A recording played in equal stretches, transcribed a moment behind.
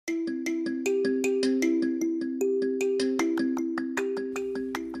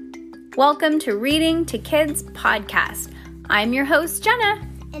Welcome to Reading to Kids podcast. I'm your host, Jenna.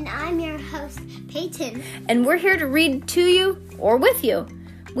 And I'm your host, Peyton. And we're here to read to you or with you.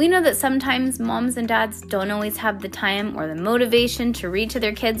 We know that sometimes moms and dads don't always have the time or the motivation to read to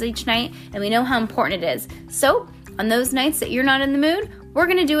their kids each night, and we know how important it is. So, on those nights that you're not in the mood, we're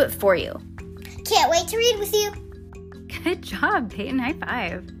going to do it for you. Can't wait to read with you. Good job, Peyton. High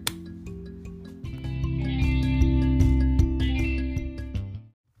five.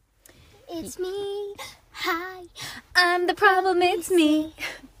 It's me. Hi. I'm the problem, it's me.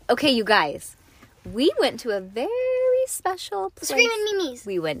 Okay, you guys. We went to a very special place. Screamin' Mimi's.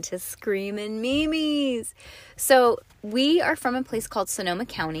 We went to Screamin' Mimi's. So, we are from a place called Sonoma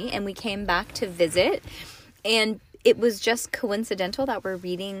County, and we came back to visit. And it was just coincidental that we're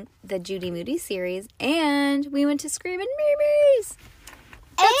reading the Judy Moody series, and we went to Screamin' Mimi's.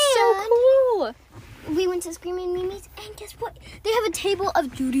 That's so cool. We went to Screamin' Mimi's, and guess what? They have a table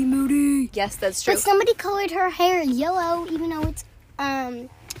of Judy Moody. Yes, that's true. But somebody colored her hair yellow, even though it's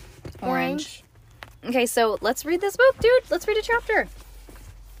orange. Okay, so let's read this book, dude. Let's read a chapter.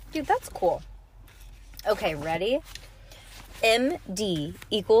 Dude, that's cool. Okay, ready? MD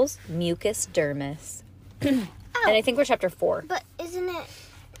equals mucus dermis. And I think we're chapter 4. But isn't it...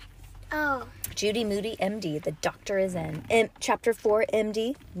 Oh. Judy Moody, MD. The doctor is in. Chapter 4,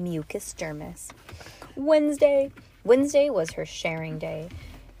 MD, mucus dermis. Wednesday was her sharing day.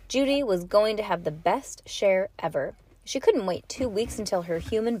 Judy was going to have the best share ever. She couldn't wait 2 weeks until her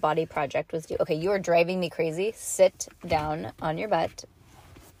human body project was due. Okay, you are driving me crazy. Sit down on your butt.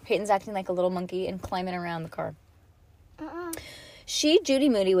 Peyton's acting like a little monkey and climbing around the car. Judy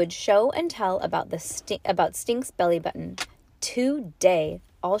Moody, would show and tell about Stink's belly button. Today,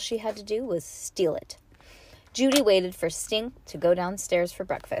 all she had to do was steal it. Judy waited for Stink to go downstairs for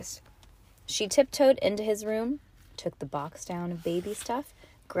breakfast. She tiptoed into his room, took the box down of baby stuff,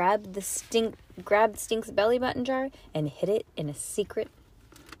 grabbed Stink's belly button jar, and hid it in the secret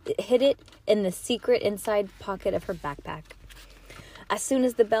inside pocket of her backpack. As soon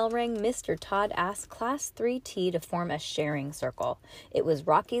as the bell rang, Mr. Todd asked Class 3T to form a sharing circle. It was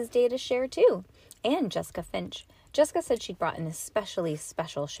Rocky's day to share too, and Jessica Finch. Jessica said she'd brought an especially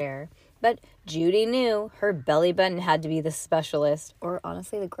special share, but Judy knew her belly button had to be the specialist, or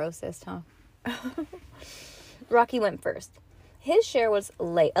honestly the grossest, huh? Rocky went first. His share was a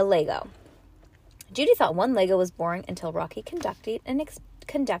Lego. Judy thought one Lego was boring until Rocky conducted an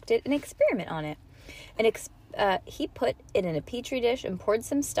experiment on it. He put it in a petri dish and poured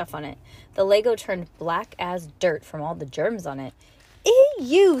some stuff on it. The Lego turned black as dirt from all the germs on it.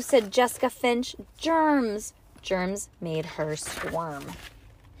 Ew, said Jessica Finch. Germs. Germs made her squirm.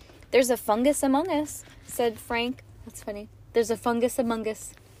 There's a fungus among us, said Frank. That's funny. There's a fungus among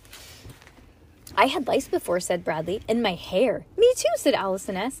us. I had lice before, said Bradley. In my hair. Me too, said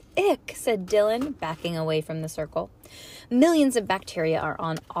Allison S. Ick, said Dylan, backing away from the circle. Millions of bacteria are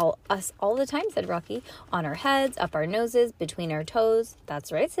on us all the time, said Rocky. On our heads, up our noses, between our toes.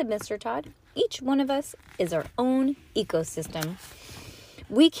 That's right, said Mr. Todd. Each one of us is our own ecosystem.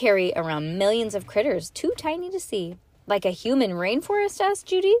 We carry around millions of critters too tiny to see. Like a human rainforest, asked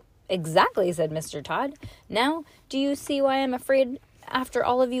Judy. Exactly, said Mr. Todd. Now, do you see why I'm afraid after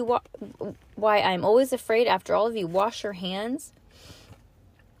all of you why I'm always afraid after all of you wash your hands?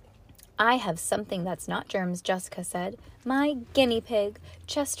 I have something that's not germs, Jessica said. My guinea pig.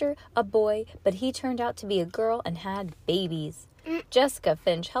 Chester, a boy, but he turned out to be a girl and had babies. Jessica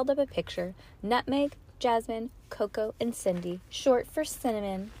Finch held up a picture. Nutmeg, Jasmine, Coco, and Cindy, short for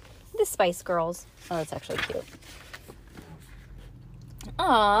cinnamon. The Spice Girls. Oh, that's actually cute.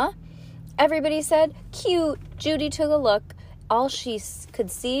 Aw, everybody said, cute. Judy took a look. All she could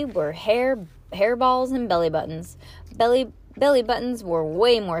see were hairballs and belly buttons. Belly buttons were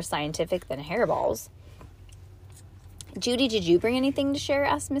way more scientific than hairballs. Judy, did you bring anything to share?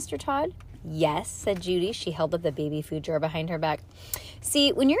 Asked Mr. Todd. Yes, said Judy. She held up the baby food jar behind her back.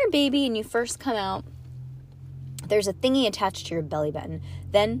 See, when you're a baby and you first come out, there's a thingy attached to your belly button.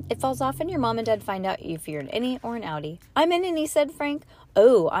 Then it falls off and your mom and dad find out if you're an innie or an outie. I'm an innie, said Frank.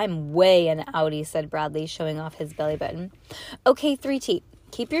 Oh, I'm way an outie, said Bradley, showing off his belly button. Okay, 3T,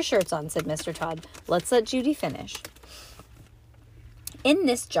 keep your shirts on, said Mr. Todd. Let's let Judy finish. In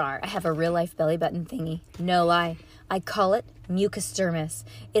this jar, I have a real-life belly button thingy. No lie. I call it mucus dermis.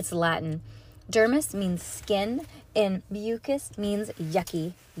 It's Latin. Dermis means skin, and mucus means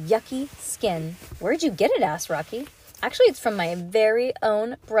yucky. Yucky skin. Where'd you get it, asked Rocky. Actually, it's from my very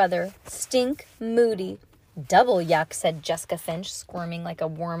own brother, Stink Moody. Double yuck, said Jessica Finch, squirming like a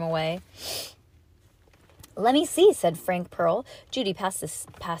worm away. Let me see, said Frank Pearl. Judy passed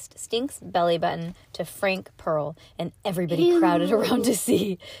Stink's belly button to Frank Pearl, and everybody crowded around to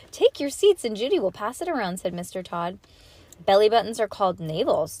see. Take your seats, and Judy will pass it around, said Mr. Todd. Belly buttons are called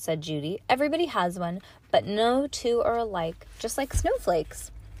navels, said Judy. Everybody has one, but no two are alike, just like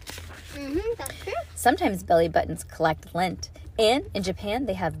snowflakes. That's true. Sometimes belly buttons collect lint, and in Japan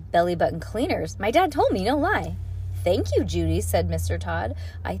they have belly button cleaners. My dad told me, no lie. Thank you, Judy, said Mr. Todd.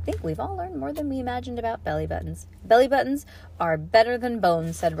 I think we've all learned more than we imagined about belly buttons. Belly buttons are better than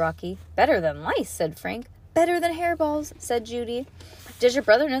bones, said Rocky. Better than lice, said Frank. Better than hairballs, said Judy. Does your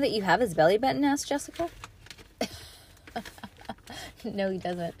brother know that you have his belly button? Asked Jessica. No, he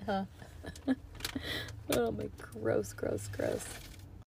doesn't, huh? Oh, my gross.